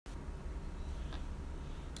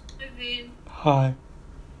Hi, Vin. Hi.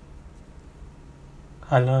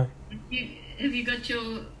 Hello. Have you got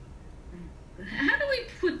your? How do we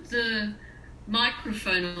put the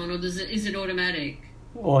microphone on, or is it automatic?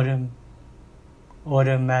 Automatic.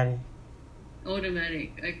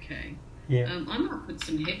 Automatic. Okay. Yeah. I might put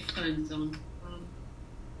some headphones on.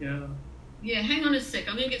 Yeah. Yeah. Hang on a sec.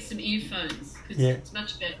 I'm gonna get some earphones because Yeah. it's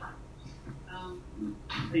much better.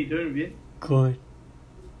 How you doing, Vin? Good.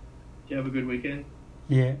 Did you have a good weekend?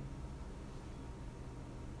 Yeah.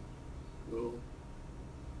 Cool.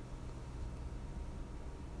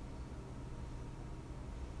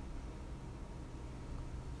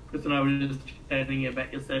 Chris and I were just chatting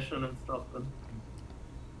about your session and stuff, and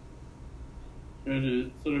going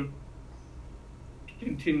to sort of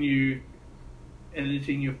continue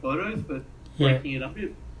editing your photos, but Yeah. breaking it up a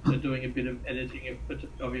bit. So doing a bit of editing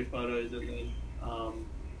of your photos, and then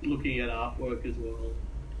looking at artwork as well.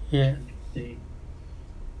 Yeah. See,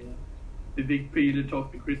 yeah. It'd be big for you to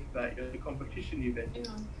talk to Chris about your competition you've entered.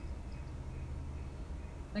 Hang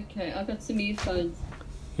on. Okay, I've got some earphones.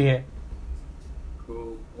 Yeah.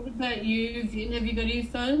 Cool. What about you, Vin? Have you got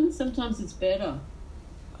earphones? Sometimes it's better.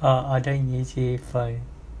 I don't use earphone.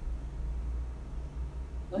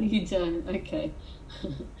 Oh, you don't? Okay.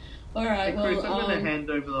 All right. Hey, Chris, Well, I'm going to hand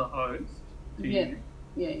over the host to you.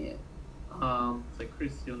 Yeah. So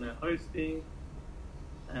Chris, you're now hosting,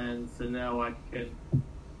 and so now I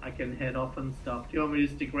can head off and stuff. Do you want me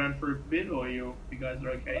to stick around for a bit, or you guys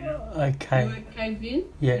are okay now? Okay. You okay, Vin?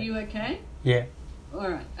 Yeah. You okay? Yeah. All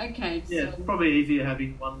right. Okay. Yeah, it's probably easier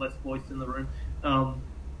having one less voice in the room.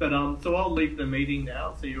 So I'll leave the meeting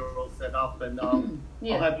now, so you're all set up, and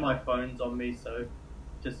Yeah. I'll have my phones on me, so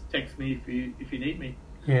just text me if you need me.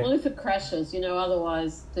 Yeah. Well, if it crashes,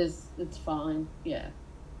 otherwise it's fine. Yeah.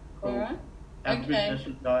 Cool. All right. Have a good Okay.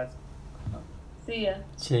 session, guys. See ya.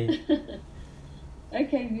 See.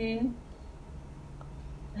 Okay, Vin.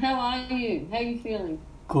 How are you? How are you feeling?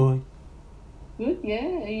 Good. Good.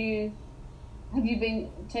 Yeah. Have you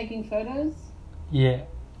been taking photos? Yeah.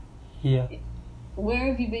 Yeah. Where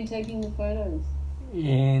have you been taking the photos?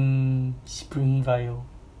 In Springvale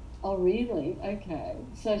Oh, really? Okay.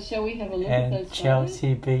 So shall we have a look at and those photos?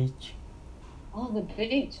 Chelsea Beach. Oh, the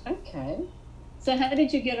beach. Okay. So how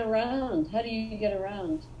did you get around? How do you get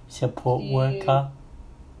around? Support Do you- worker.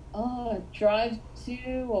 Oh, drive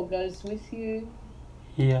to or goes with you?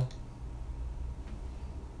 Yeah.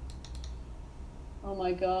 Oh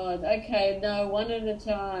my God. Okay, no, one at a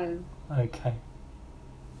time. Okay.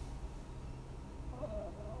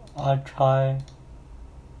 I'll try.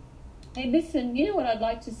 Hey, listen, you know what I'd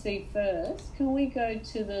like to see first? Can we go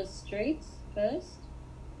to the streets first?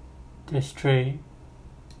 The street.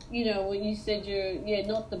 When you said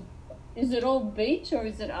is it all beach or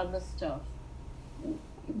is it other stuff?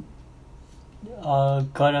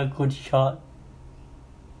 Got a good shot.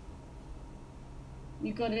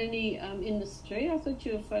 You got any in the street? I thought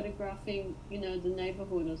you were photographing, the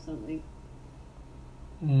neighborhood or something.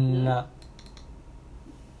 Nah.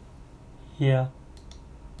 Yeah.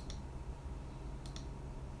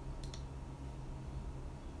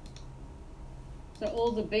 So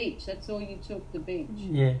all the beach, that's all you took, the beach?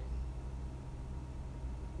 Yeah.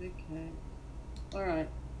 Okay. All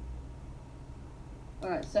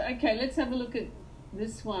right, so, okay, let's have a look at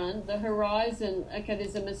this one. The horizon. Okay,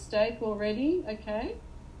 there's a mistake already, okay?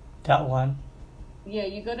 That one. Yeah,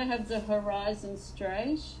 you got to have the horizon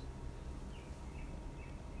straight.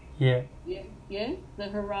 Yeah. Yeah. The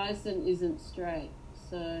horizon isn't straight.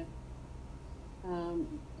 So,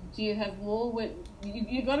 do you have more?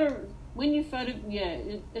 You got to when you photo. Yeah,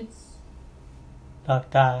 it's. Like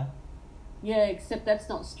that. Yeah, except that's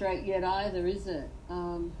not straight yet either, is it?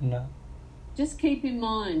 No. Just keep in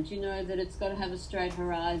mind, that it's got to have a straight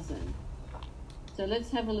horizon. So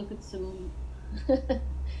let's have a look at some.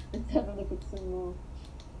 Let's have a look at some more.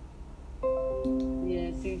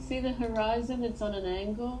 Yeah, so you see the horizon? It's on an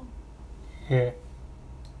angle. Yeah.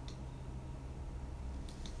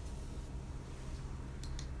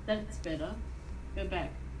 That's better. Go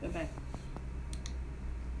back.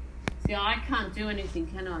 See, I can't do anything,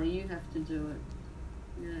 can I? You have to do it.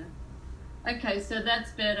 Yeah. Okay, so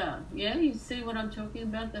that's better. Yeah, you see what I'm talking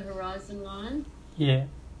about? The horizon line? Yeah.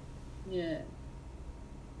 Yeah.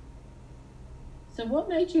 So what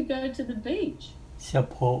made you go to the beach?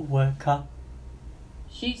 Support worker.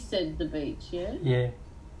 She said the beach, yeah? Yeah.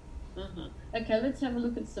 Uh-huh. Okay, let's have a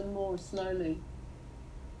look at some more slowly.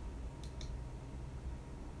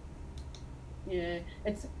 Yeah,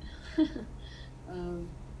 it's...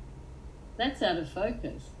 that's out of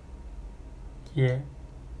focus. Yeah.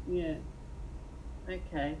 Yeah.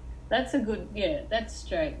 Okay. That's a good... Yeah, that's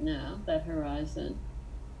straight now, that horizon.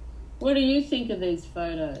 What do you think of these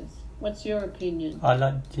photos? What's your opinion? I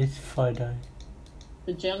like this photo.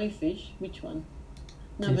 The jellyfish? Which one?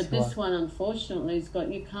 No, This but this one unfortunately has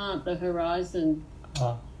got, you can't, the horizon,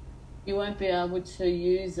 Oh, you won't be able to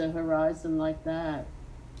use a horizon like that.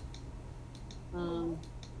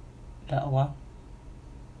 that one.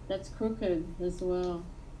 That's crooked as well.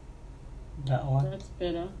 That one. That's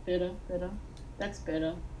better. That's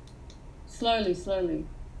better. Slowly.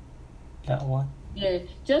 That one. Yeah,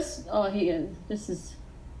 just, oh, here, this is,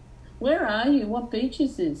 where are you? What beach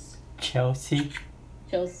is this? Chelsea.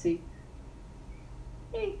 Chelsea.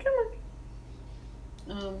 Hey,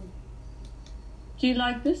 come on. Do you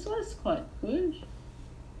like this one? It's quite good.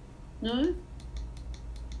 No?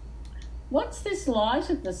 What's this light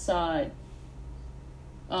at the side?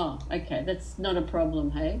 Oh, okay, that's not a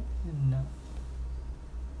problem, hey? No.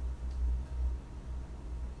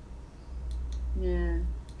 Yeah.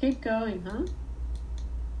 Keep going, huh?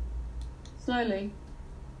 Slowly.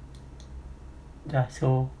 That's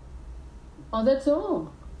all. Oh, that's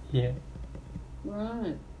all. Yeah.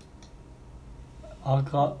 Right.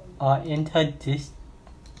 I entered this.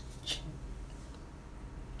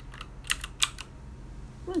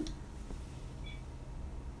 Hmm.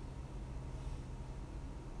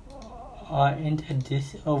 I entered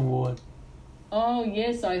this award. Oh,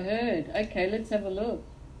 yes, I heard. Okay, let's have a look.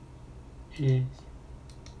 Yes.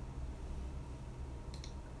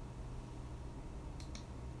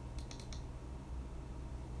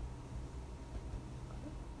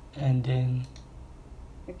 And then,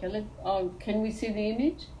 Okay, can we see the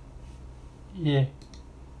image? yeah,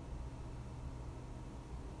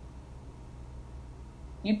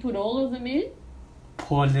 You put all of them in?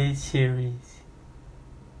 police series.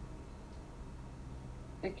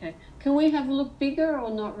 Okay. Can we have a look bigger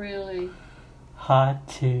or not really? Hard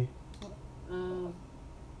to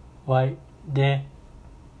wait there.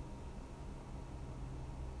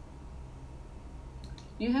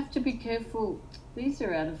 You have to be careful. These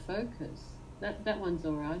are out of focus. That one's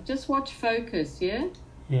all right. Just watch focus, yeah?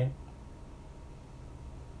 Yeah.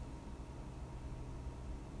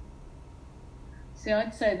 See,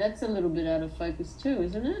 I'd say that's a little bit out of focus too,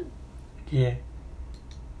 isn't it? Yeah.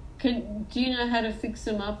 Do you know how to fix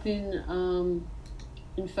them up in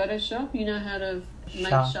Photoshop? You know how to make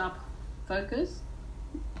sharp focus?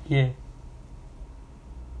 Yeah.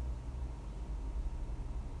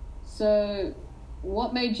 So,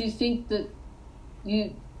 what made you think that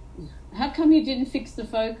how come you didn't fix the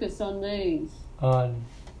focus on these?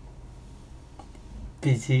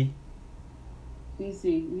 Busy.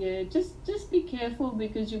 Busy, yeah. Just be careful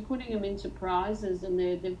because you're putting them into prizes and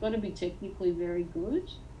they've got to be technically very good.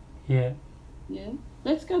 Yeah. Yeah.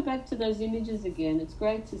 Let's go back to those images again. It's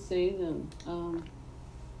great to see them.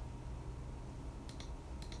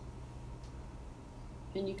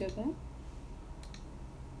 Can you go back?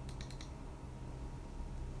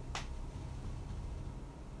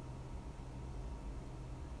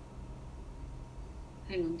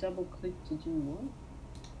 Hang on, double click to do what?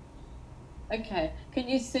 Okay, can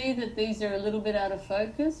you see that these are a little bit out of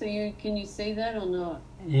focus? Can you see that or not?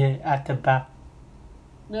 Yeah, at the back.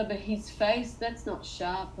 No, but his face, that's not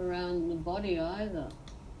sharp around the body either.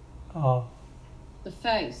 Oh, The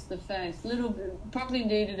face, little bit, probably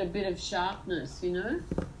needed a bit of sharpness, you know?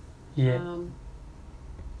 yeah.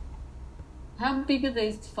 How big are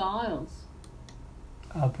these files?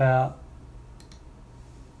 About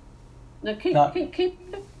No, keep like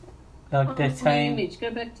on the the same, image.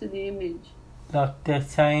 Go back to the image. like the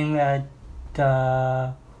same as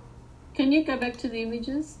the, Can you go back to the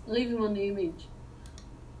images? Leave them on the image.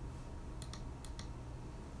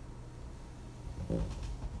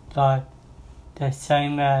 like the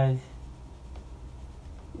same as,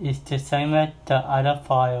 it's the same as the other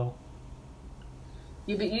file.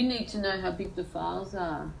 Yeah, but you need to know how big the files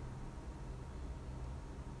are.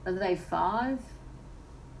 Are they 5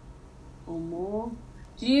 or more?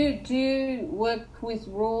 Do you work with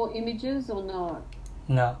raw images or not?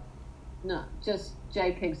 No. No, just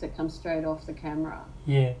JPEGs that come straight off the camera.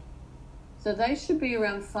 Yeah. So they should be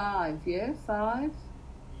around 5, yeah? 5?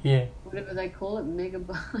 Yeah. Whatever they call it,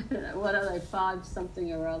 megabyte. What are they? 5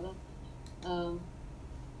 something or other.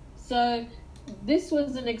 So this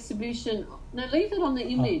was an exhibition. No, leave it on the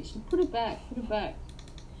image. Put it back.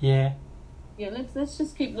 Yeah. Yeah, let's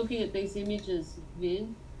just keep looking at these images,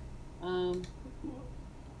 Vin.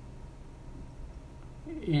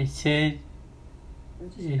 It said, I'm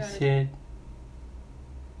just it trying to- said,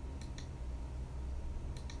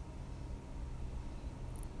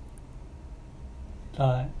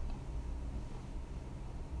 like,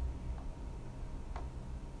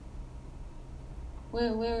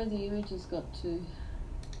 Where are the images got to?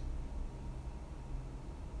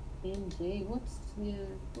 ND. What's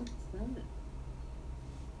that?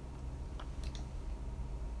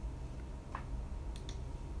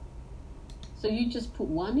 So you just put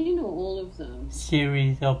one in or all of them?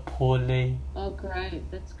 Series of poorly. Oh, great.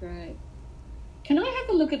 That's great. Can I have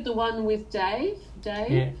a look at the one with Dave?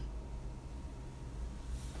 Dave? Yeah.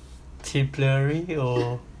 Too blurry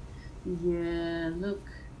or? Yeah, look.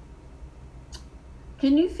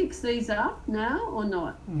 Can you fix these up now or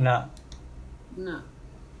not? No. No.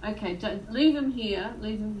 Okay, leave them here.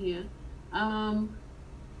 Leave them here.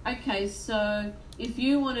 Okay, so if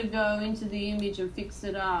you want to go into the image and fix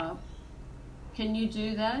it up, can you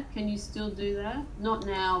do that? Can you still do that? Not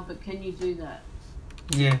now, but can you do that?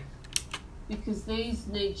 Yeah. Because these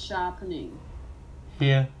need sharpening.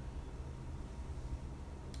 Yeah.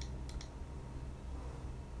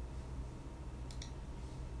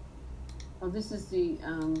 Oh, this is the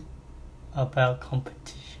About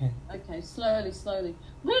competition. okay, slowly.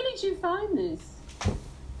 Where did you find this?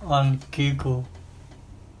 On Google.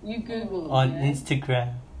 You Googled On yeah?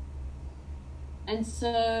 Instagram. And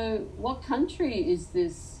so, what country is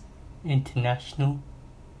this? International.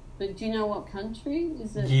 But do you know what country?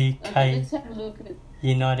 Is it UK. Okay, let's have a look at.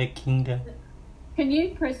 United Kingdom. Can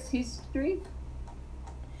you press history?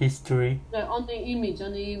 History. No, on the image.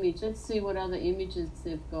 Let's see what other images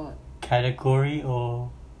they've got. Category or?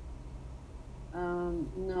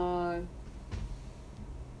 No.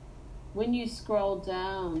 When you scroll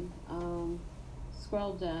down.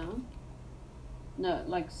 No,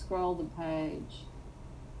 like scroll the page.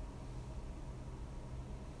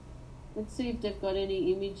 Let's see if they've got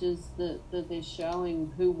any images that they're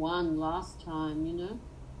showing who won last time, you know?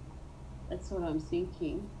 That's what I'm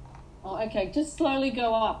thinking. Oh, okay, just slowly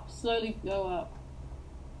go up. Slowly go up.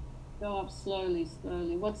 Go up slowly.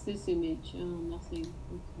 What's this image? Oh, nothing.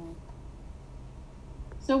 Okay.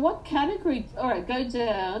 So what category? All right, go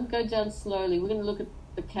down slowly. We're going to look at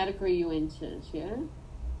the category you entered, yeah?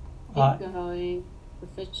 Keep going.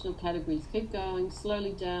 Professional categories. Keep going.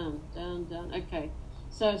 Slowly down. Okay.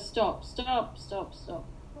 So stop.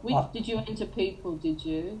 Did you enter people, did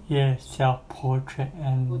you? Yeah, self-portrait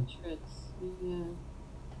and... Portraits, yeah.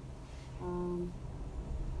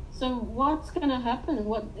 So what's going to happen?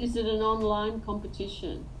 What is it, an online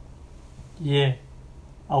competition? Yeah.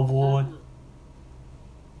 Award.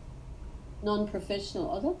 Non-professional.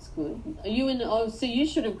 Oh, that's good. Are you in? Oh, so you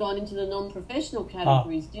should have gone into the non-professional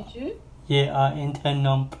categories, did you? Yeah, I enter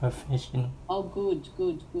non-professional. Oh, good.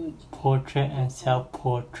 Portrait and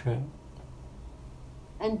self-portrait.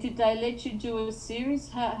 And did they let you do a series?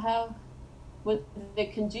 How were there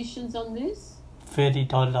conditions on this?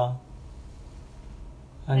 $30.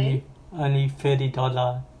 Only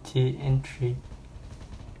 $30 to entry.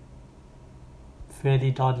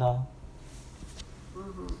 $30.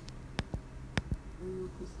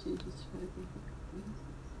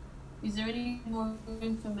 Is there any more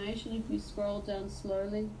information if you scroll down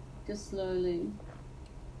slowly? Just slowly.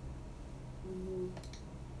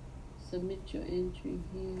 Submit your entry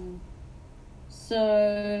here.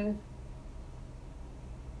 So,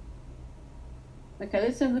 okay,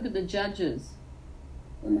 let's have a look at the judges.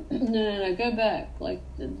 No, go back. Like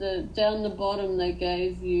the down the bottom they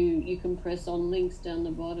gave you, you can press on links down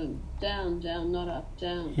the bottom. Down, not up,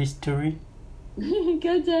 down. History?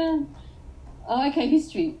 Go down. Oh, okay,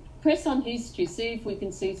 history. Press on history, see if we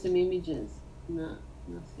can see some images. No,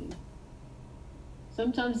 nothing.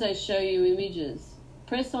 Sometimes they show you images.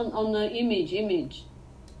 Press on the image.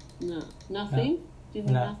 No, nothing? No.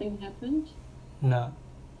 Nothing happened? No.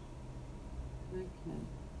 Okay.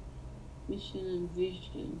 Mission and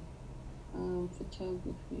vision.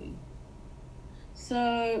 Photography.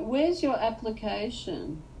 So, where's your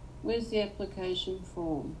application? Where's the application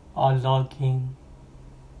form? I log in.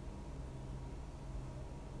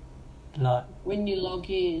 Like, when you log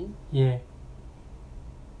in, yeah.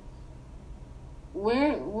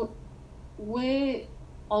 Where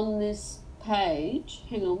on this page?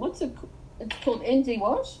 Hang on, what's it? It's called ND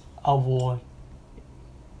what? Award.net.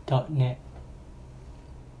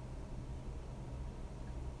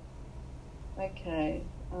 Okay.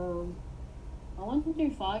 I wonder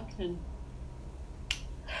if I can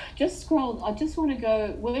just scroll. I just want to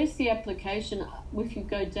go. Where's the application? If you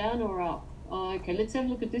go down or up. Oh, okay, let's have a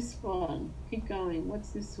look at this one. Keep going. What's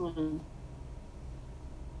this one?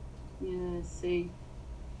 Yeah, see.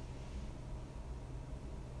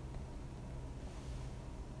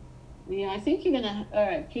 Yeah, I think you're going to... All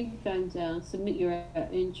right, keep going down. Submit your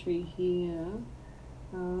entry here.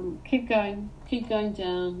 Keep going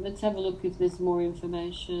down. Let's have a look if there's more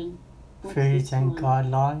information. Fees and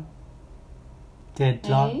guideline.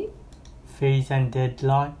 Deadline. Hey? Fees and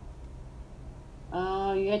deadline.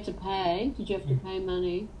 Oh, you had to pay? Did you have to pay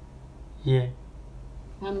money? Yeah,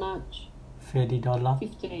 How much? $30.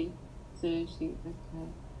 15, 30,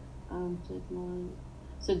 okay. Deadline.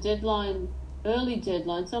 So early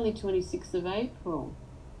deadline, it's only 26th of April.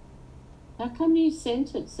 How come you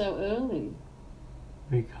sent it so early?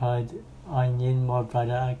 Because I need my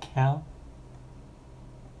brother account.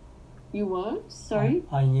 You won't? Sorry?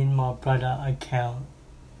 I need my brother account.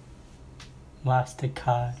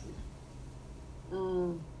 MasterCard.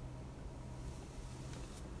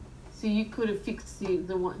 So you could have fixed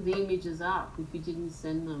the images up if you didn't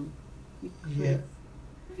send them. You could Yeah. have,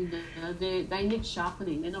 you know, they need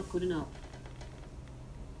sharpening. They're not good enough.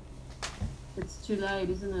 It's too late,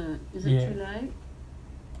 isn't it? Is it Yeah. too late?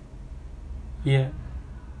 Yeah,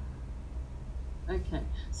 Okay.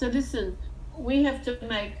 So listen, we have to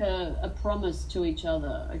make a promise to each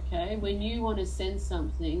other, okay? When you want to send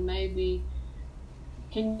something, maybe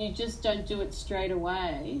can you just don't do it straight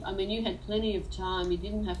away? I mean, you had plenty of time. You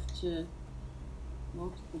didn't have to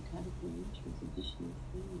multiple category entries, additional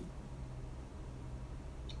fee.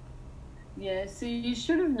 Yeah, so you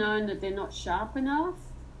should have known that they're not sharp enough.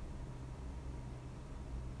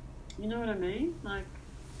 You know what I mean? Like,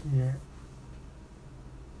 yeah.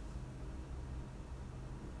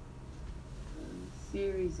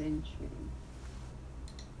 series entry.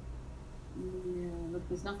 Yeah, look,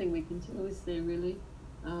 there's nothing we can do, is there really?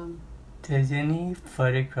 Does any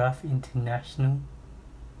photograph international?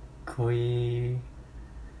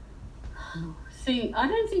 See, I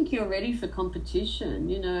don't think you're ready for competition.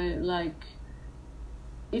 You know, like,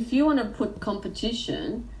 if you want to put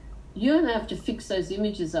competition, you're going to have to fix those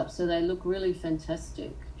images up so they look really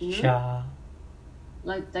fantastic. You know? Sharp.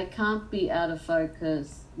 Like, they can't be out of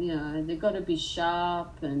focus. You know, they've got to be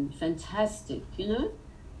sharp and fantastic, you know?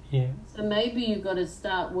 Yeah, So maybe you've got to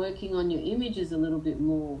start working on your images a little bit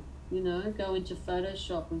more. You know, go into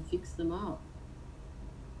Photoshop and fix them up.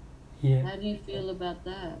 yeah. How do you feel about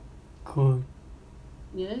that? Good.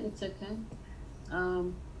 Yeah, it's okay.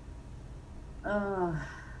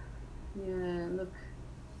 Yeah, look,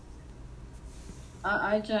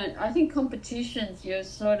 I think competitions, you're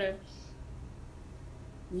sort of,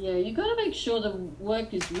 yeah, you got to make sure the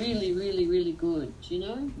work is really, really, really good, you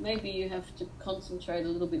know? Maybe you have to concentrate a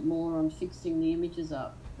little bit more on fixing the images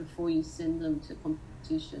up before you send them to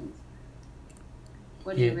competitions.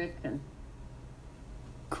 What do you reckon?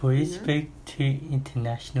 Could you Yeah. speak to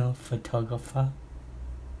international photographer?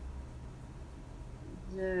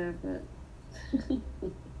 Yeah, but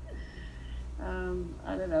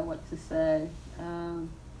I don't know what to say.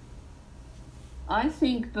 I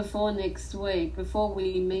think before next week, before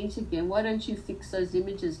we meet again, why don't you fix those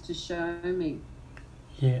images to show me?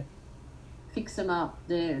 Yeah, Fix them up.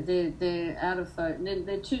 They're out of focus.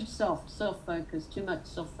 They're too soft focus, too much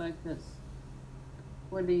soft focus.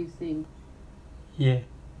 What do you think? yeah,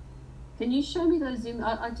 Can you show me those images?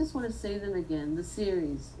 I just want to see them again, the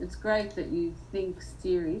series. It's great that you think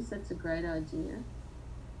series. That's a great idea.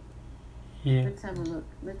 yeah. Let's have a look.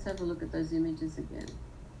 Let's have a look at those images again.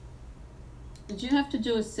 Did you have to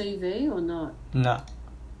do a CV or not? No,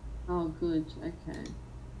 Oh, good. Okay.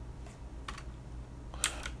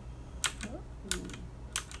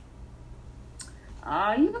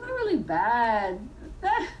 You were really bad.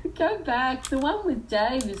 Go back. The one with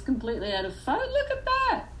Dave is completely out of focus. Look at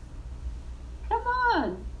that. Come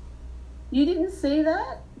on. You didn't see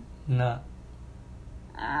that? no.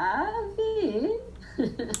 Vin.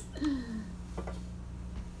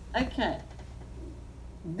 Okay.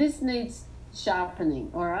 This needs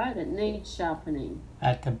sharpening, all right? It needs sharpening.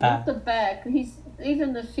 At the Not back. the back.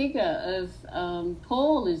 Even the figure of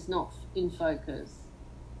Paul is not in focus.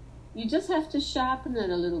 You just have to sharpen it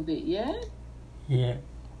a little bit, yeah? Yeah.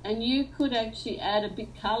 And you could actually add a bit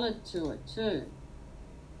colour to it too.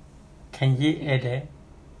 Can you edit?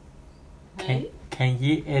 Hey? Can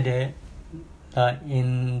you edit like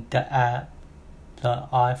in the app, the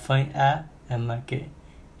iPhone app, and make it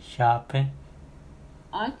sharpen?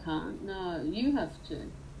 I can't. No, you have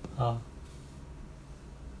to. Oh,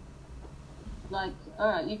 Like, all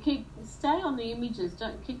right, stay on the images.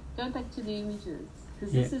 Go back to the images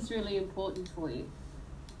because this is really important for you.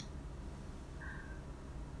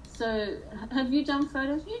 So, have you done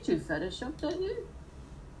Photoshop? You do Photoshop, don't you?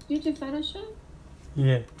 You do Photoshop?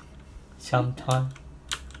 yeah. Sometime.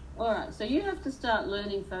 All right, so you have to start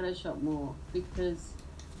learning Photoshop more because,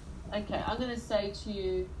 okay, I'm going to say to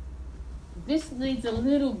you, this needs a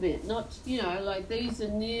little bit, not, like these are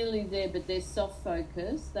nearly there, but they're soft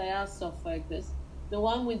focus. They are soft focus. The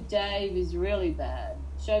one with Dave is really bad.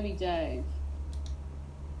 Show me Dave.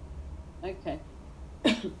 Okay.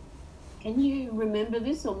 Can you remember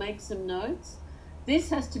this or make some notes? This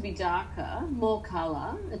has to be darker, more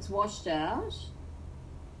colour. It's washed out,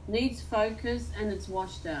 needs focus, and it's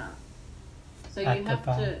washed out. So At you the have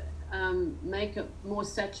back. to make it more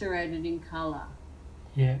saturated in colour.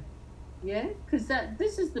 Yeah. Yeah, because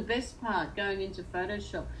this is the best part going into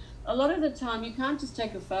Photoshop. A lot of the time you can't just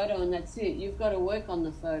take a photo and that's it. You've got to work on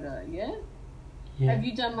the photo, yeah? Yeah. Have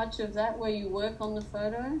you done much of that where you work on the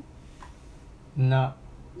photo? No.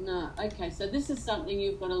 No. Okay, so this is something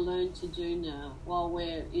you've got to learn to do now while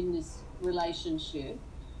we're in this relationship,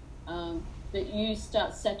 that you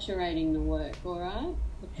start saturating the work, all right?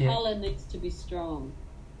 The Yeah. colour needs to be strong.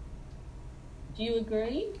 Do you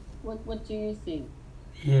agree? What do you think?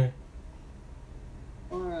 Yeah.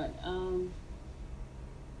 All right.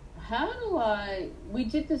 How do we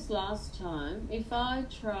did this last time. If I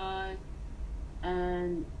try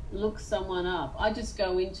and look someone up, I just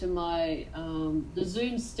go into my, the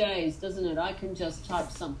Zoom stays, doesn't it? I can just type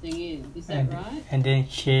something in. Is that right? And then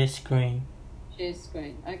share screen. Share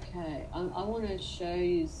screen. Okay. I want to show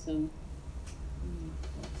you some.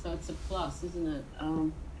 So it's a plus, isn't it?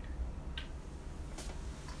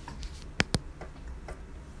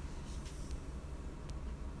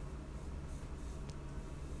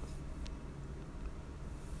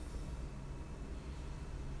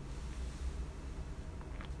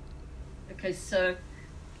 Okay, so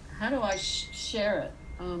how do I share it?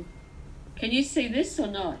 Can you see this or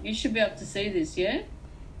not? You should be able to see this, yeah?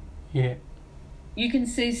 Yeah. You can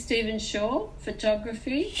see Stephen Shaw,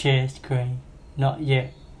 photography. Share screen. Not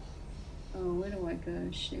yet. Oh, where do I go?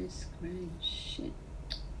 Share screen. Shit.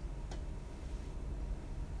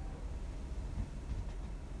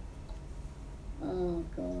 Oh,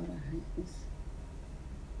 God, I hate this.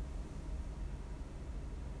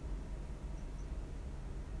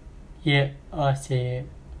 Yeah, I see it.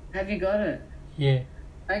 Have you got it? Yeah.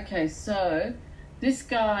 Okay, so this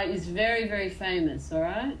guy is very, very famous, all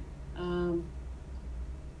right? I'm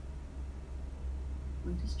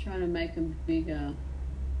just trying to make him bigger.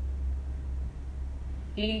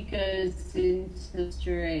 He goes into the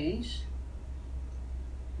street.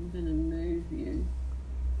 I'm going to move you.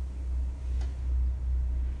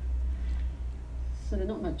 So they're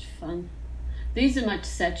not much fun. These are much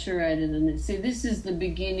saturated in it. See, this is the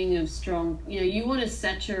beginning of strong, you want to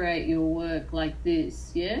saturate your work like this,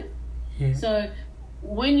 yeah? Yeah. So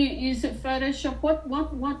when you use it Photoshop, what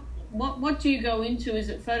do you go into? Is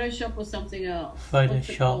it Photoshop or something else? What's it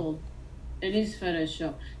Photoshop. called? It is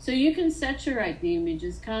Photoshop. So you can saturate the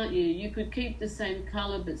images, can't you? You could keep the same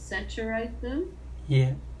color but saturate them.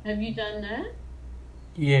 Yeah. Have you done that?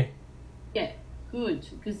 Yeah. Yeah, good.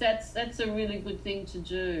 Because that's a really good thing to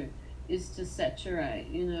do, is to saturate,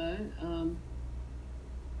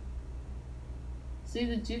 See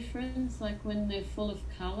the difference, like when they're full of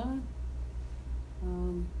color?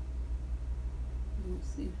 Let's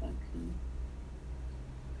see if I can.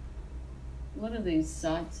 A lot of these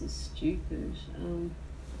sites are stupid.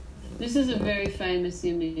 This is a very famous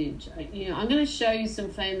image. I'm going to show you some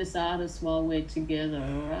famous artists while we're together,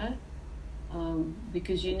 all right?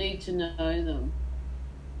 Because you need to know them.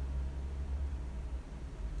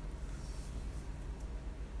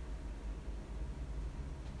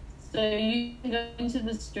 So you can go into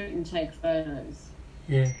the street and take photos.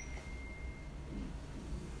 Yeah.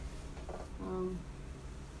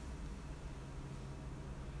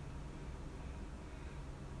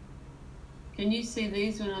 Can you see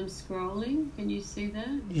these when I'm scrolling? Can you see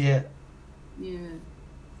that? Yeah. Yeah.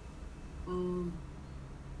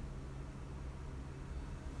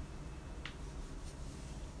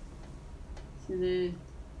 So there.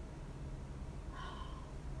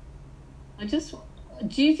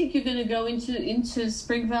 Do you think you're going to go into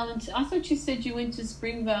Springvale? I thought you said you went to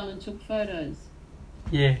Springvale and took photos.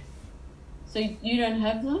 Yeah. So you don't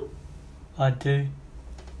have them? I do.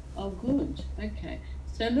 Oh, good. Okay.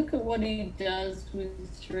 So look at what he does with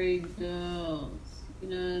three girls.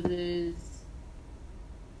 It's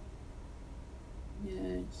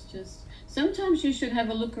just... Sometimes you should have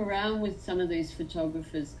a look around with some of these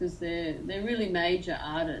photographers because they're really major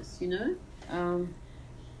artists, Who's that?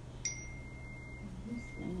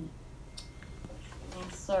 Oh,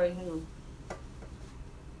 sorry, hang on.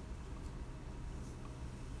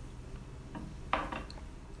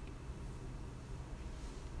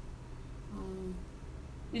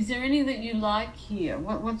 Is there any that you like here?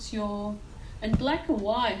 What's your... And black and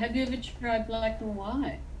white. Have you ever tried black and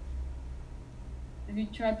white? Have you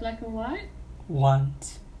tried black and white?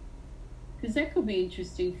 Once. Because that could be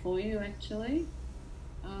interesting for you, actually.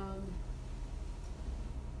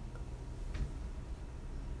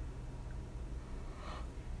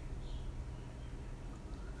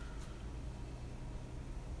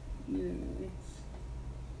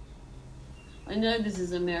 I know this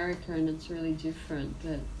is America and it's really different,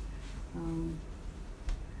 but and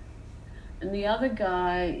the other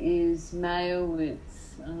guy is Meyerowitz.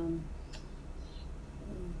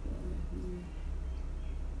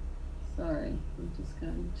 Sorry, I'm just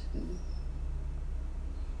going to.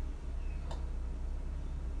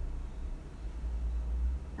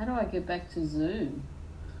 How do I get back to Zoom?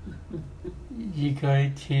 You go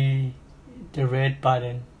to the red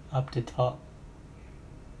button up the top.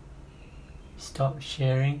 Stop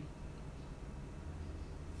sharing.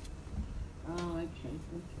 Oh, okay.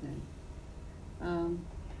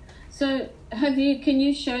 So can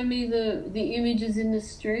you show me the images in the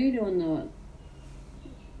street or not?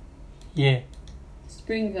 Yeah.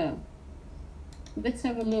 Springvale. Let's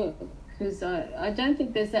have a look, because I don't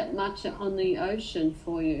think there's that much on the ocean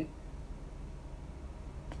for you.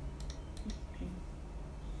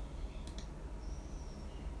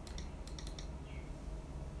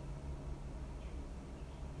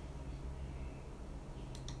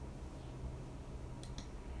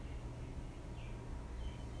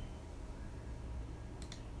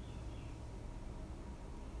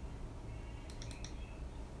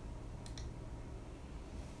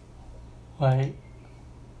 Wait.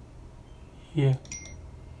 Here.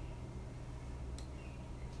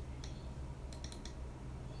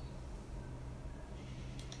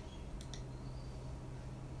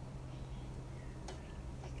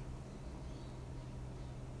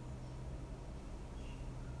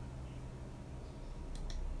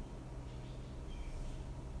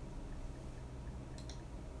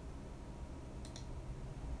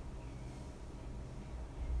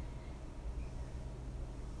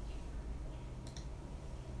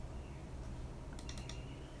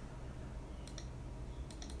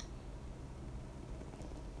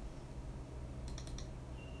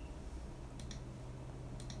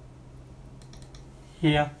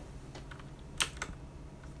 Here.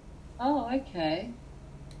 Oh, okay.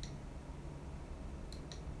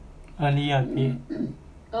 Only up here.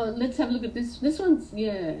 Oh, let's have a look at this. This one's,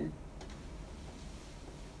 yeah.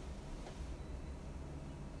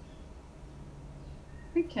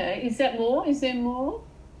 Okay, is that more? Is there more?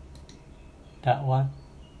 That one.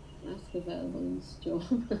 Ask available in store.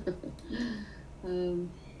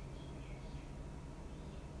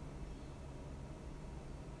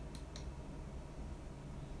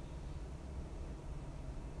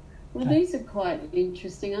 Well, these are quite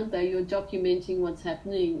interesting, aren't they? You're documenting what's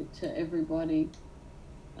happening to everybody.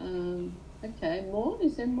 Okay, more?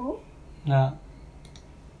 Is there more? No.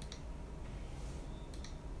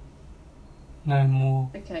 No more.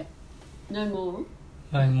 Okay, no more.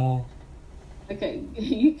 No more. Okay,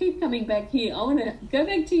 you keep coming back here. I want to go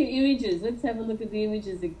back to your images. Let's have a look at the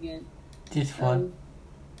images again. This one.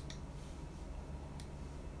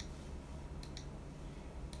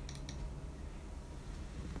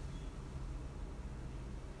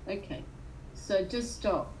 Okay, so just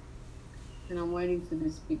stop. And I'm waiting for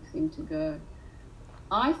this big thing to go.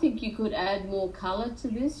 I think you could add more colour to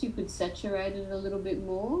this. You could saturate it a little bit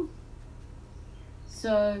more.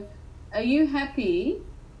 So, are you happy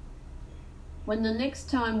when the next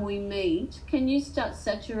time we meet, can you start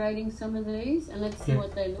saturating some of these and let's see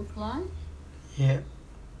what they look like? Yeah.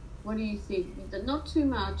 What do you think? Not too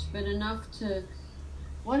much, but enough to...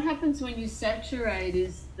 What happens when you saturate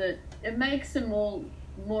is that it makes them all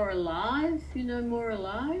more alive, more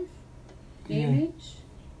alive, the image.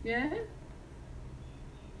 Yeah?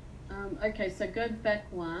 Okay, so go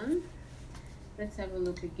back one. Let's have a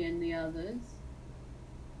look again, the others.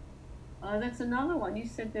 Oh, that's another one. You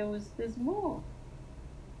said there's more.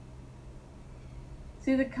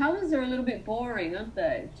 See, the colours are a little bit boring, aren't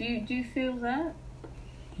they? Do you feel that?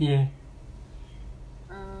 Yeah.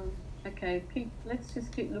 Okay, let's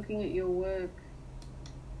just keep looking at your work.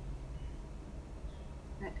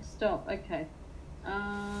 Stop, okay.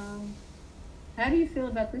 How do you feel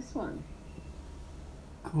about this one?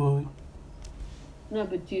 Good. No,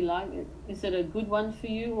 but do you like it? Is it a good one for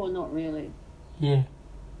you or not really? Yeah.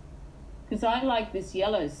 Because I like this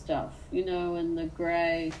yellow stuff, and the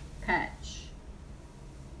grey patch.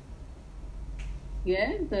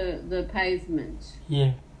 Yeah, the pavement.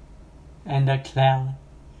 Yeah. And the cloud.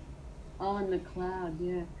 Oh, and the cloud,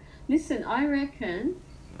 yeah. Listen, I reckon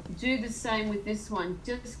do the same with this one.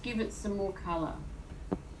 Just give it some more colour.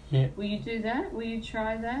 Yeah. Will you do that? Will you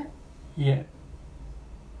try that? Yeah.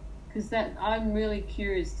 Because I'm really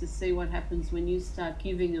curious to see what happens when you start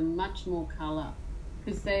giving them much more colour.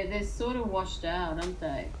 Because they're sort of washed out, aren't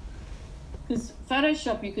they? Because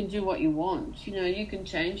Photoshop, you can do what you want. You can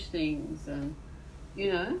change things, and,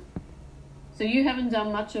 So you haven't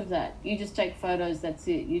done much of that. You just take photos, that's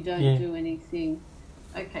it. You don't do anything.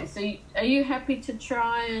 Okay, so are you happy to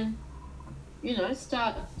try and,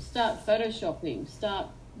 start photoshopping, start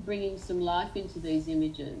bringing some life into these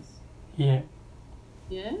images? Yeah.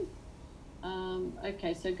 Yeah?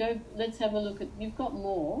 Okay, so let's have a look at, you've got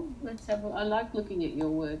more. I like looking at your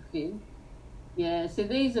work, Vin. Yeah, so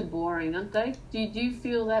these are boring, aren't they? Do you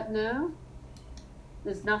feel that now?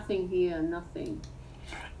 There's nothing here, nothing.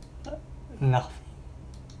 Nothing.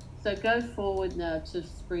 So go forward now to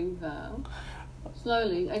Springvale.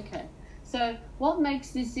 Slowly, okay. So what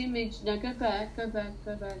makes this image, now go back to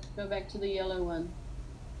the yellow one.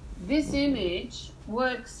 This image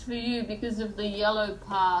works for you because of the yellow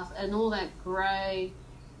path and all that grey.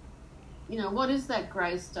 What is that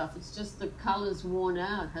grey stuff? It's just the colour's worn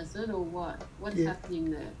out, has it, or what? What's happening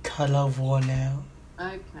there? Colour worn out.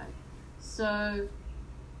 Okay. So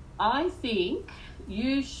I think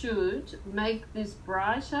you should make this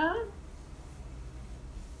brighter.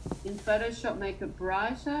 In Photoshop, make it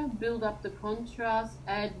brighter, build up the contrast,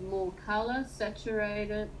 add more colour, saturate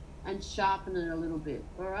it, and sharpen it a little bit.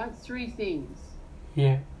 All right? 3 things.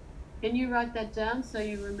 Yeah. Can you write that down so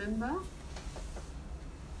you remember?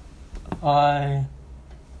 I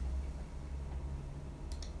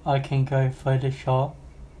can go Photoshop.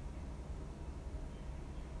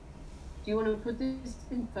 Do you want to put this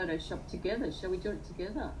in Photoshop together? Shall we do it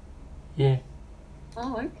together? Yeah.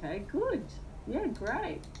 Oh, okay, good. Yeah,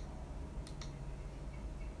 great.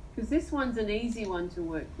 Because this one's an easy one to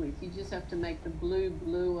work with. You just have to make the blue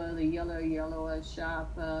bluer, the yellow yellower,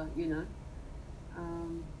 sharper,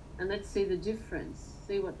 and let's see the difference.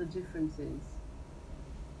 See what the difference is.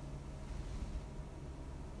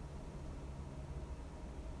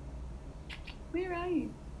 Where are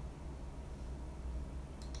you?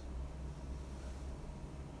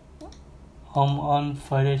 I'm on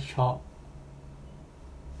Photoshop.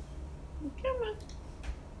 Come on.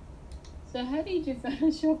 So how do you do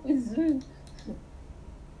Photoshop with Zoom?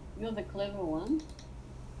 You're the clever one.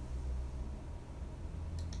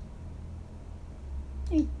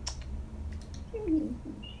 Hey. Come here.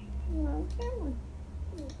 Oh, come on.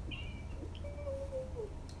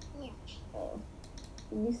 Oh.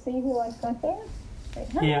 Can you see who I've got there? Say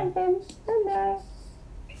hello, Yeah. Ben. Hello.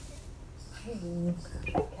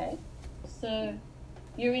 Okay. So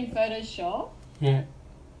you're in Photoshop. Yeah.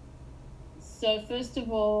 So first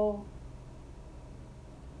of all,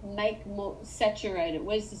 make more saturated.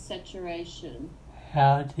 Where's the saturation?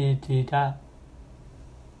 How do you do that?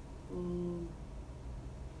 Oh,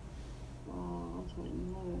 I don't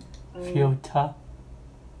know. Filter.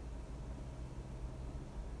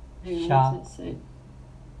 Hang on, Sharp. what's it say?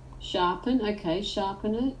 Sharpen. Okay,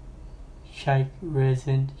 sharpen it. Shake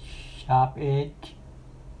resin. Sharp edge.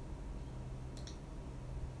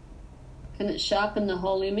 Can it sharpen the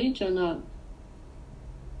whole image or not?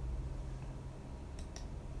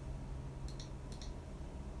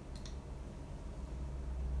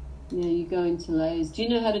 Yeah, you go into layers. Do you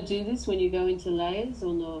know how to do this when you go into layers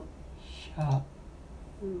or not? Sharp.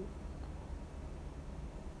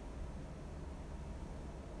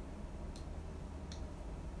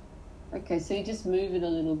 Okay, so you just move it a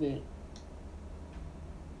little bit.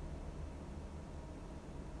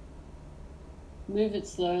 Move it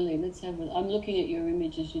slowly. Let's have it. I'm looking at your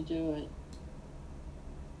image as you do it.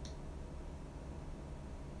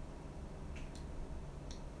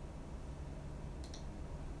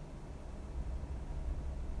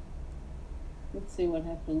 Let's see what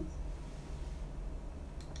happens.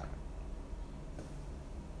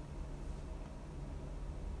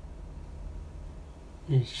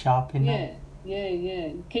 You sharpen it?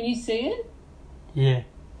 Yeah. Can you see it? Yeah.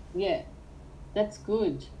 Yeah, that's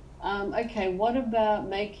good. Okay, what about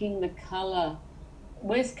making the colour?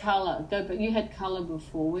 Where's colour? Go, but you had colour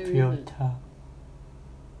before. Where is it? Filter.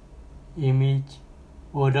 Image.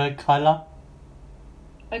 Watercolor.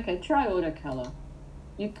 Okay, try watercolor.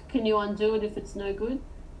 Can you undo it if it's no good?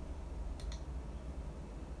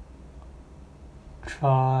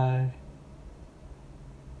 Try.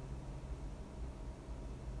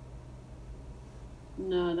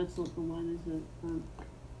 No, that's not the one, is it?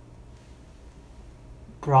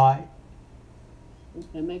 Bright.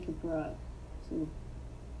 Okay, make it bright. So,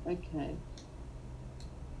 okay.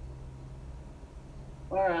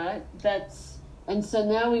 All right, and so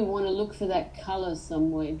now we want to look for that color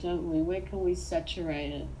somewhere, don't we? Where can we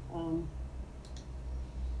saturate it?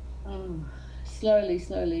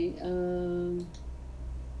 Slowly.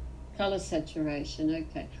 Color saturation,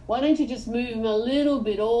 okay. Why don't you just move them a little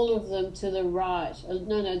bit, all of them to the right?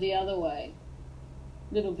 No, the other way.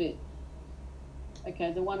 Little bit.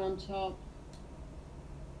 Okay, the one on top.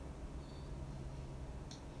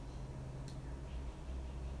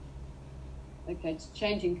 Okay, it's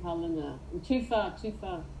changing colour now. Too far, too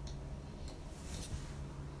far.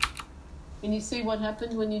 And you see what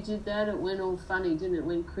happened when you did that? It went all funny, didn't it? It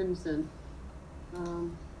went crimson.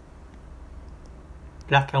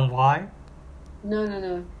 Black and white.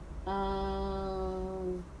 No.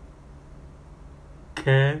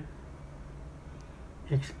 Curve.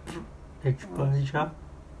 Exposure.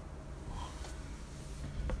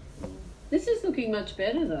 This is looking much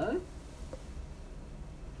better though.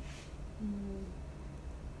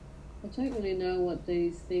 I don't really know what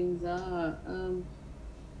these things are.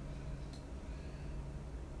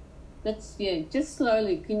 Just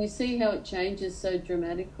slowly. Can you see how it changes so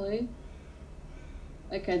dramatically?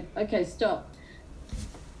 Okay, stop.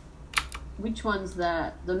 Which one's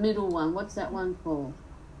that? The middle one. What's that one called?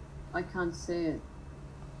 I can't see it.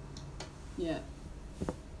 Yeah.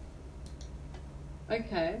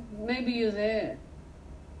 Okay, maybe you're there.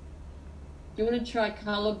 Do you want to try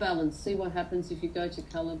colour balance? See what happens if you go to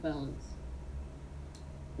colour balance.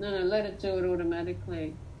 No, let it do it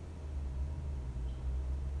automatically.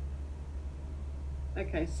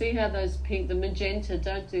 Okay, see how those pink, the magenta,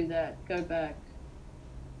 don't do that. Go back.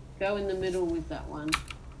 Go in the middle with that one.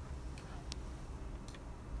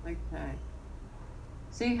 Okay.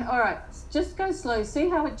 See, all right, just go slow. See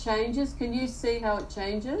how it changes? Can you see how it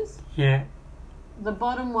changes? Yeah. The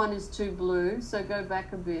bottom one is too blue, so go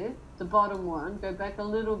back a bit. The bottom one, go back a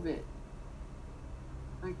little bit.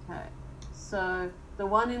 Okay. So the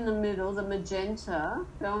one in the middle, the magenta,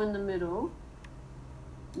 go in the middle.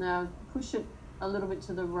 Now push it a little bit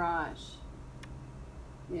to the right.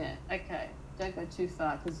 Yeah, okay. Don't go too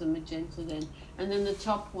far because the magenta then. And then the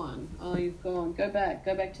top one. Oh, you've gone. Go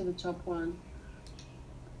back to the top one.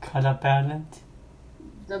 Color balance.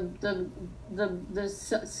 The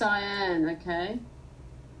cyan, okay?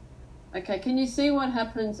 Okay, can you see what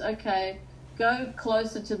happens? Okay, go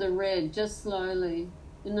closer to the red, just slowly,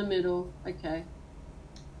 in the middle, okay.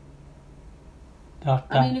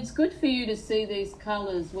 I mean, it's good for you to see these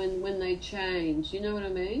colours when they change, you know what I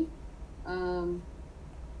mean?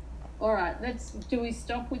 All right, do we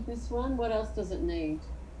stop with this one? What else does it need?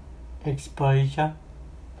 Exposure.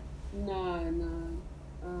 No.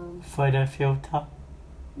 Photo filter.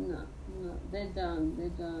 No, they're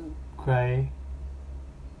done. Grey.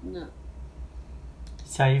 No.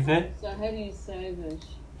 Save it. So how do you save it?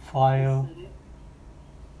 File.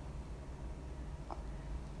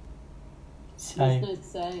 Save. There's no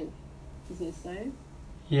save. Is there save?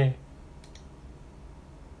 Yeah.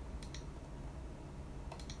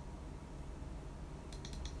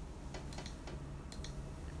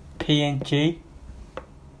 PNG.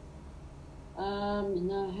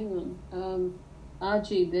 No, hang on.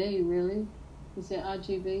 RGB, really? Is there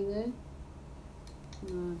RGB there?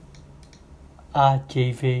 No.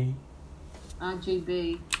 RGB.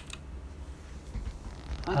 RGB.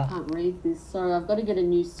 I can't read this. Sorry, I've got to get a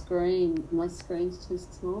new screen. My screen's too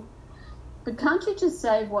small. But can't you just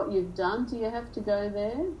save what you've done? Do you have to go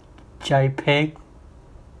there? JPEG.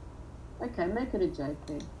 Okay, make it a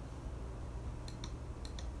JPEG.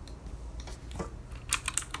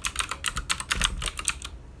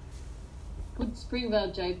 Put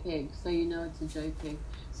Springvale JPEG so you know it's a JPEG.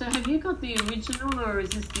 So have you got the original or is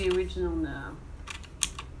this the original now?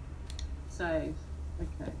 Save.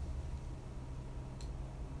 Okay.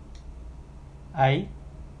 A.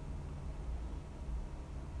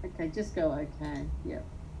 Okay, just go okay. Yep.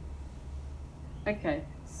 Okay,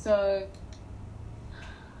 so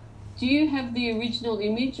do you have the original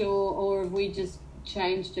image or have we just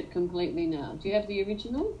changed it completely now? Do you have the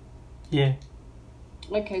original? Yeah.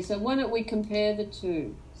 Okay, so why don't we compare the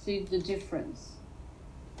two? See the difference.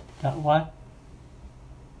 That one?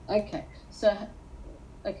 Okay,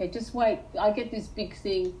 just wait. I get this big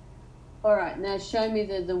thing. All right, now show me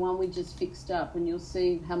the one we just fixed up and you'll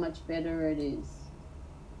see how much better it is.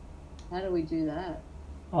 How do we do that?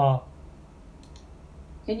 Oh.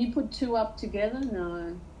 Can you put two up together?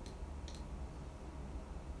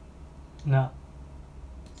 No.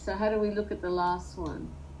 So how do we look at the last one?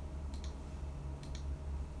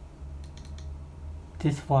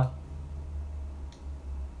 This one.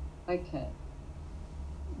 Okay.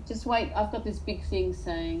 Just wait, I've got this big thing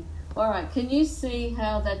saying, all right, can you see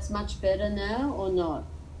how that's much better now or not?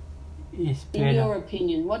 It's better. In your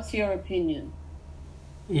opinion, what's your opinion?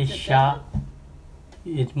 It's sharp.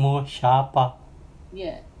 It's more sharper.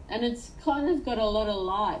 Yeah, and it's kind of got a lot of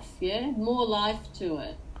life, yeah? More life to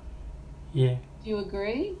it. Yeah. Do you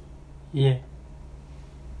agree? Yeah.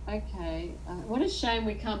 Okay. What a shame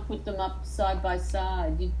we can't put them up side by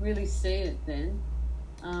side. You'd really see it then.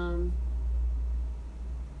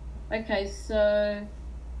 Okay, so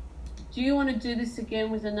do you want to do this again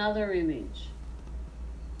with another image?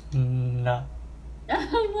 No.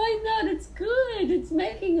 Why not? It's good. It's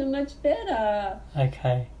making it much better.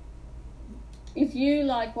 Okay. If you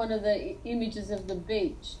like one of the images of the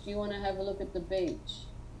beach, do you want to have a look at the beach?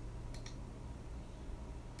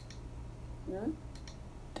 No?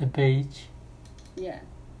 The beach. Yeah.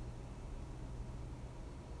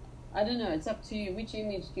 I don't know. It's up to you. Which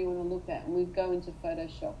image do you want to look at? And we go into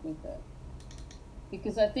Photoshop with it.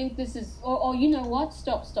 Because I think this is... Oh, you know what?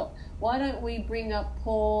 Stop. Why don't we bring up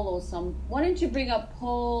Paul or some... Why don't you bring up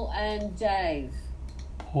Paul and Dave?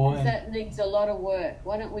 Paul Because that needs a lot of work.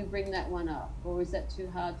 Why don't we bring that one up? Or is that too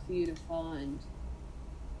hard for you to find?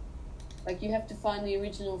 Like, you have to find the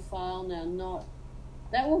original file now, not...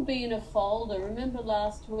 That will be in a folder. Remember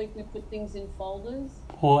last week we put things in folders?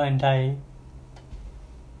 Paul and Dave.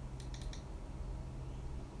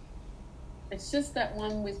 It's just that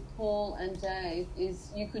one with Paul and Dave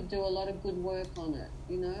is you could do a lot of good work on it,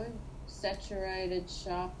 you know? Saturate it,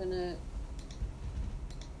 sharpen it.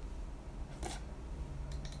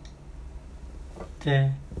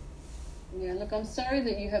 There. Yeah, look, I'm sorry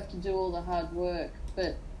that you have to do all the hard work,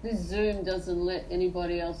 but this Zoom doesn't let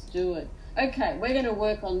anybody else do it. Okay, we're going to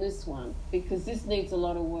work on this one because this needs a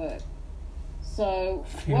lot of work. So,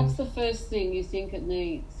 what's the first thing you think it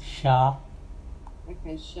needs? Sharp.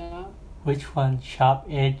 Okay, sharp. Which one? Sharp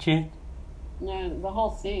edges? No, the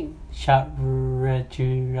whole thing. Sharp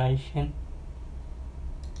resolution?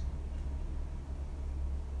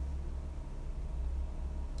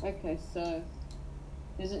 Okay, so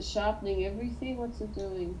is it sharpening everything? What's it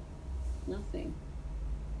doing? Nothing.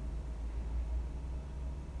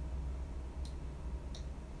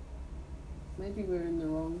 Maybe we're in the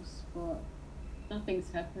wrong spot.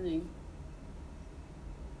 Nothing's happening.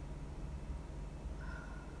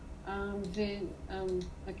 Okay,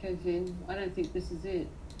 Vin, I don't think this is it.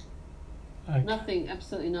 Okay. Nothing,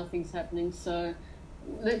 absolutely nothing's happening. So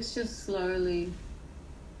let's just slowly.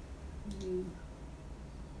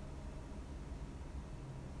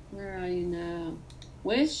 Where are you now?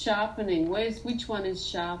 Where's sharpening? Which one is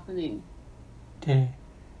sharpening? The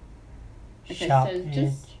Okay, sharp so edge.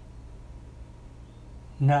 just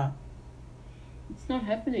No. it's not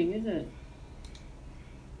happening, is it?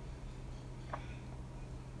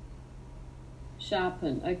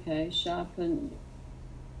 Sharpen, okay, sharpen.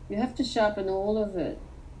 You have to sharpen all of it.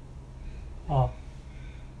 Oh.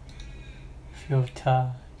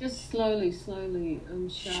 Filter. Just slowly,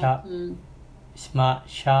 sharpen. Smart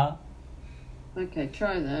sharp. Okay,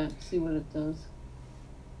 try that, see what it does.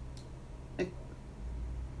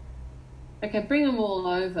 Okay, bring them all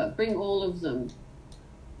over. Bring all of them.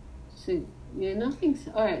 See, yeah, nothing's...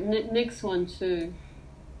 All right, next one too.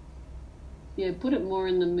 Yeah, put it more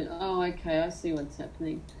in the middle. Oh, okay, I see what's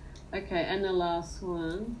happening. Okay, and the last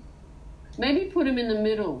one. Maybe put them in the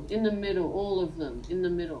middle, all of them, in the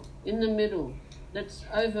middle. That's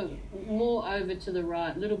more over to the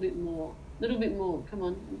right, a little bit more, come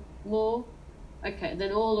on, more. Okay,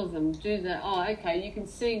 then all of them, do that. Oh, okay, you can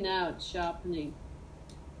see now it's sharpening.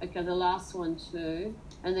 Okay, the last one too.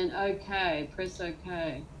 And then okay, press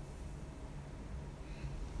okay.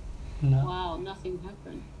 No. Wow, nothing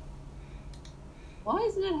happened. Why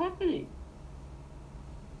isn't it happening?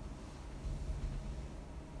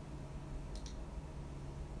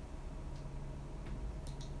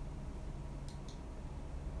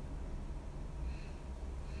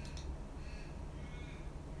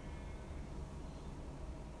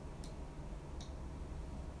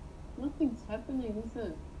 Nothing's happening, is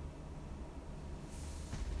it?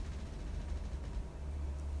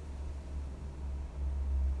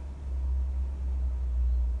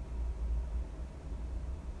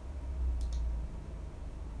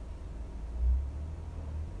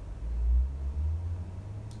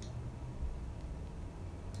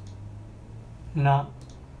 No.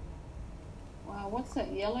 Wow, what's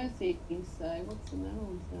that yellow thing you say? What's the matter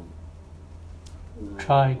with that?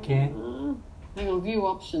 Try again. Hang on, view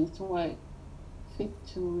options. Wait. Fit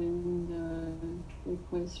to window.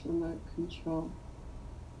 Request remote control.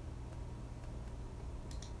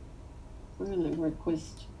 I'm going to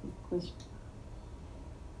request.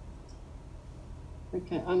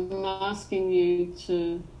 Okay, I'm asking you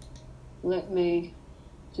to let me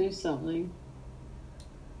do something.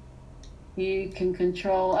 You can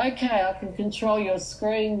control. Okay, I can control your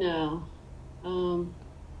screen now. Oh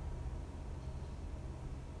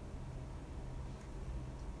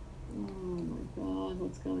my God,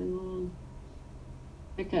 what's going on?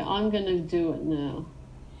 Okay, I'm going to do it now.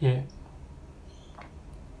 Yeah.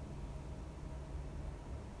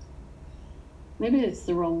 Maybe it's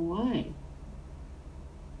the wrong way.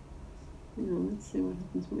 Hang on, let's see what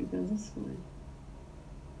happens when we go this way.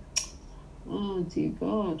 Oh, dear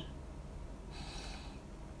God.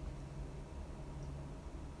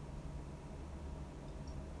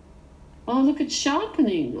 Oh, look, it's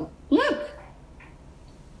sharpening. Look!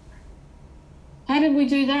 How did we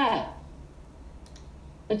do that?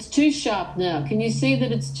 It's too sharp now. Can you see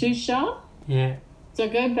that it's too sharp? Yeah. So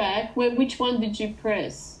go back. Which one did you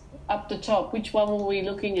press? Up the top. Which one were we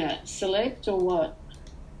looking at? Select or what?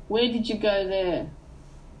 Where did you go there?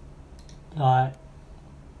 Like,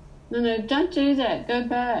 No, don't do that. Go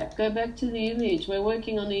back. Go back to the image. We're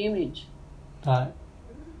working on the image. like,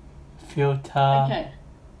 filter.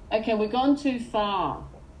 Okay, we've gone too far.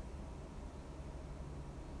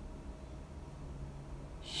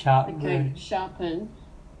 Sharpen. Okay, sharpen.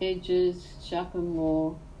 Edges, sharpen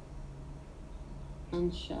more.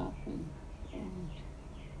 Unsharpen.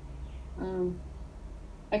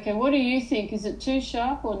 Okay, what do you think? Is it too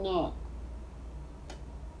sharp or not?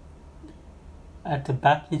 At the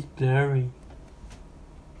back is blurry.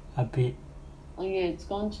 A bit. Oh yeah, it's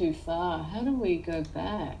gone too far. How do we go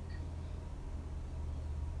back?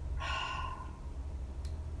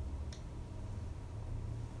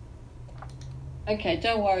 Okay,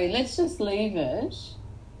 don't worry. Let's just leave it.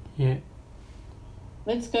 Yeah.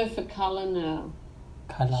 Let's go for colour now.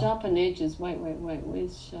 Colour. Sharpen edges. Wait.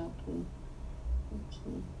 Where's sharpen?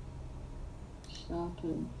 Okay.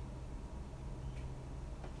 Sharpen.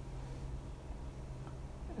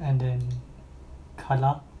 And then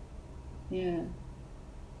colour. Yeah.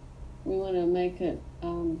 We want to make it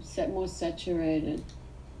more saturated.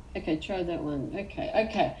 Okay, try that one.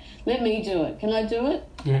 Okay. Let me do it. Can I do it?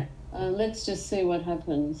 Yeah. Let's just see what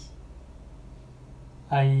happens.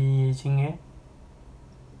 Are you using it?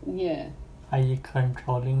 Yeah. Are you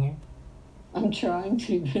controlling it? I'm trying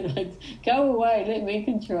to, but go away. Let me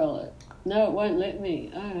control it. No, it won't let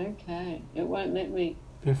me. Oh, okay. It won't let me.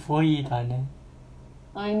 Before you done it.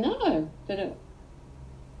 I know, but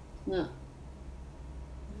no.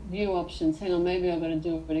 View options. Hang on, maybe I've got to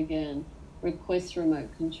do it again. Request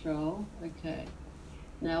remote control. Okay.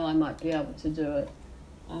 Now I might be able to do it.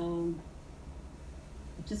 I've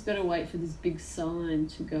just got to wait for this big sign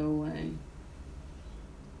to go away.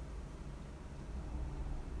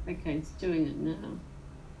 Okay, it's doing it now.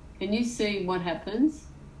 Can you see what happens?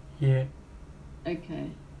 Yeah.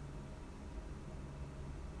 Okay.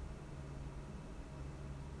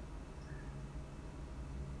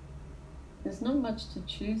 There's not much to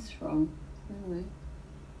choose from, really.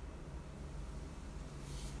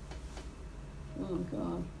 Oh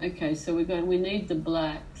God. Okay, so we need the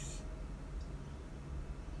blacks.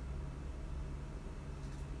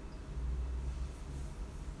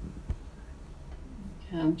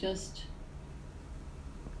 Okay, I'm just.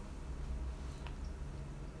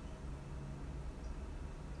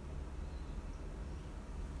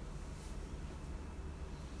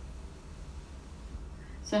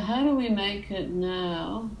 So how do we make it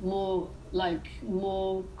now more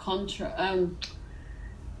contra?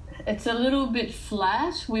 It's a little bit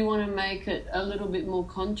flat. We want to make it a little bit more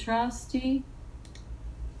contrasty.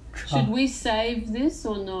 Should we save this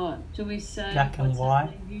or not? Do we save black and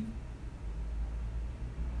white?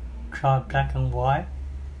 Try black and white.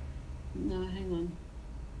 No, hang on.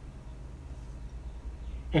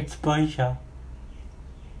 Exposure.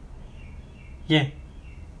 Yeah.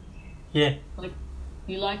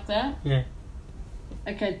 You like that? Yeah.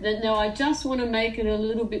 Okay, now I just want to make it a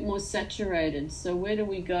little bit more saturated. So where do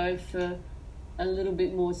we go for a little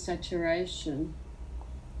bit more saturation?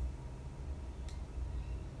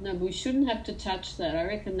 No, but we shouldn't have to touch that. I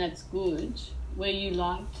reckon that's good. Where you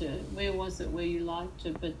liked it. Where was it where you liked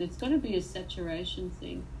it? But there's got to be a saturation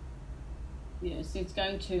thing. Yes, it's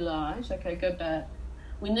going too light. Okay, go back.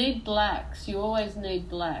 We need blacks. You always need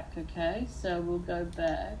black, okay? So we'll go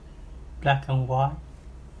back. Black and white?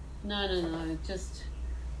 No. Just...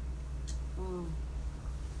 Oh.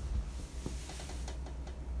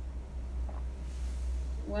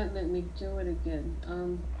 Won't let me do it again.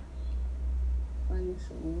 Finding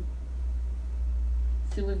something.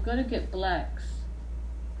 So we've got to get blacks.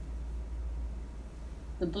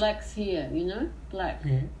 The blacks here, you know? Black.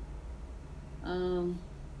 Yeah.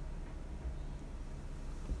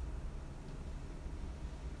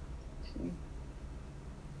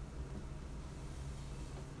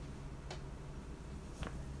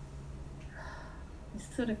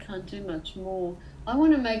 Sort of can't do much more. I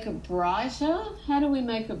want to make it brighter. How do we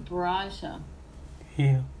make it brighter?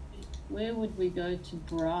 Here. Where would we go to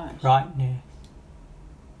bright? Brightness.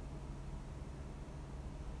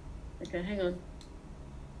 Okay, hang on.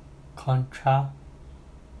 Contrast.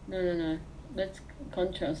 No. Let's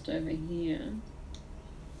contrast over here.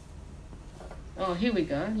 Oh, here we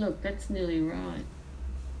go. Look, that's nearly right.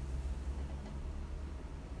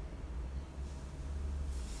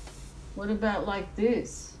 What about like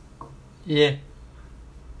this? Yeah.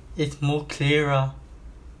 It's more clearer.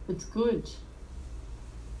 It's good.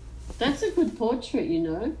 That's a good portrait, you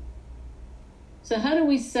know. So how do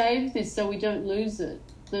we save this so we don't lose it?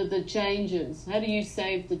 The changes. How do you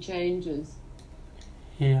save the changes?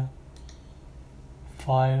 Here.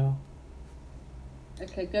 File.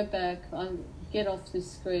 Okay, go back. Get off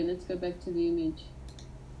this screen. Let's go back to the image.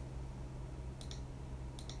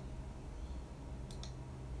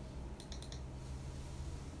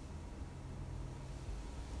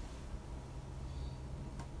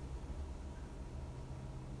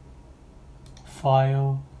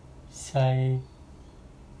 File. Save.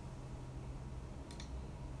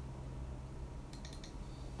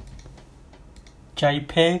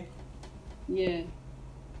 JPEG. Yeah.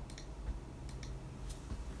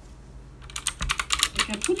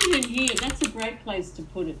 Okay, put it in here. That's a great place to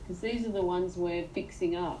put it because these are the ones we're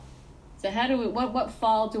fixing up. So how do we? What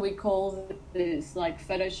file do we call this? Like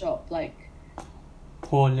Photoshop? Like?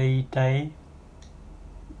 Poorly Day.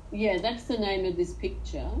 Yeah, that's the name of this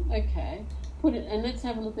picture. Okay, put it and let's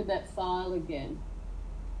have a look at that file again.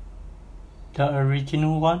 The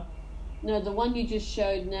original one? No, the one you just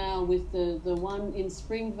showed now with the one in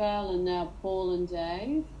Springvale and now Paul and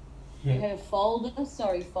Dave. Yeah. You had a folder.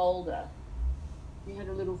 Sorry, folder. You had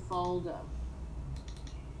a little folder.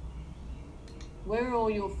 Where are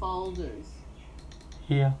all your folders?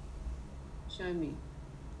 Here. Show me.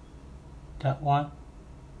 That one.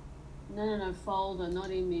 No, folder,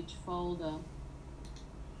 not image, folder.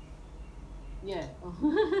 Yeah.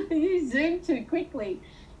 You zoomed too quickly.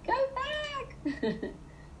 Go back.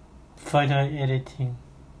 Photo editing.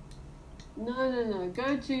 No.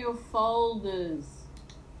 Go to your folders.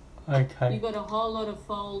 Okay. You got a whole lot of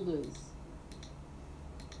folders.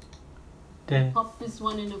 There. Pop this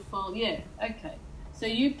one in a folder. Yeah. Okay. So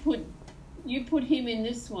you put him in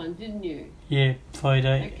this one, didn't you? Yeah.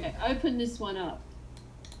 Photo. Okay. Open this one up.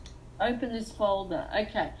 Open this folder.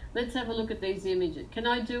 Okay. Let's have a look at these images. Can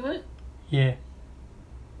I do it? Yeah.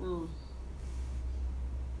 Oh.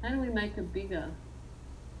 How do we make it bigger?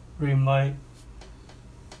 Remote.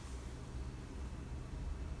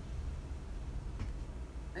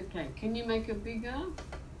 Okay, can you make it bigger?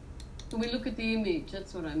 Can we look at the image?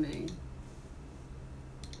 That's what I mean.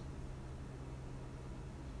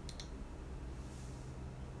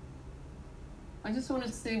 I just want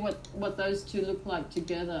to see what those two look like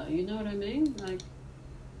together. You know what I mean? Like,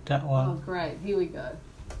 That oh, one. great. Here we go.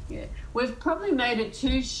 Yeah. We've probably made it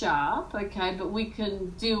too sharp, okay, but we can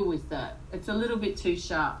deal with that. It's a little bit too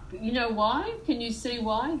sharp. You know why? Can you see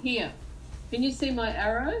why? Here. Can you see my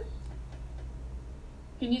arrow?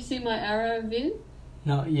 Can you see my arrow, Vin?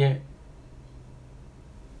 Not yet.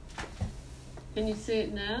 Can you see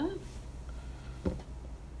it now?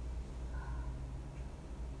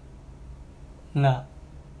 No.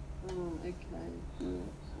 Oh, okay.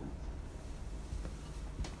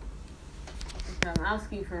 Okay, I'm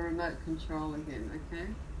asking for a remote control again, okay?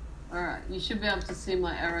 Alright, you should be able to see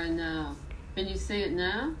my arrow now. Can you see it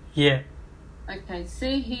now? Yeah. Okay,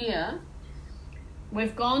 see here.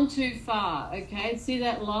 We've gone too far, okay? See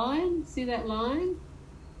that line? See that line?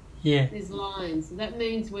 Yeah. There's lines. That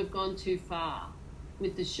means we've gone too far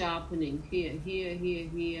with the sharpening. Here, here, here,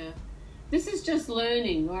 here. This is just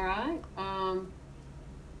learning, all right?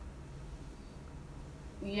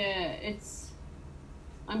 Yeah,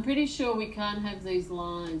 I'm pretty sure we can't have these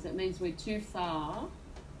lines. That means we're too far.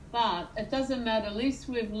 But it doesn't matter. At least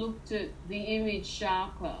we've looked at the image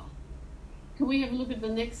sharper. Can we have a look at the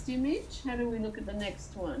next image? How do we look at the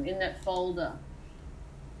next one in that folder?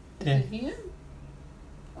 Is Yeah. it here?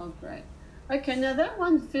 Oh, great. Okay, now that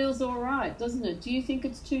one feels all right, doesn't it? Do you think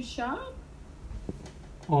it's too sharp?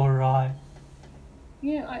 Alright.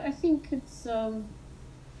 Yeah, I think it's, I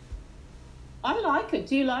like it.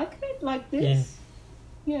 Do you like it like this?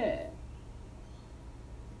 Yeah.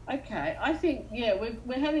 Okay, I think, yeah,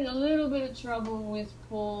 we're having a little bit of trouble with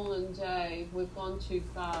Paul and Dave. We've gone too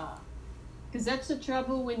far. Because that's the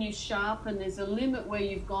trouble when you sharpen. There's a limit where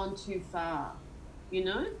you've gone too far, you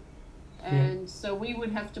know? And so we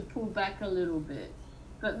would have to pull back a little bit.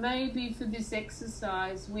 But maybe for this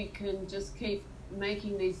exercise, we can just keep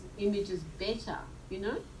making these images better, you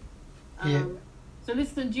know? Yeah. So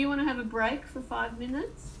listen, do you want to have a break for 5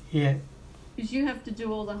 minutes? Yeah. Because you have to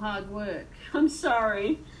do all the hard work. I'm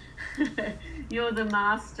sorry. You're the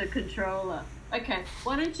master controller. Okay,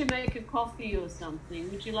 why don't you make a coffee or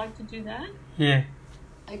something? Would you like to do that? Yeah.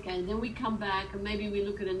 Okay, then we come back and maybe we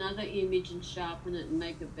look at another image and sharpen it and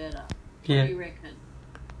make it better. Yeah. What do you reckon?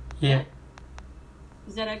 Yeah.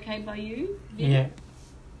 Is that okay by you? Yeah.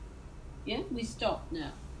 Yeah, we stop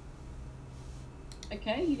now.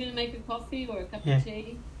 Okay, you're going to make a coffee or a cup Yeah. of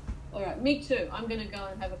tea? All right, me too. I'm going to go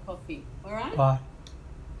and have a coffee. All right? Bye.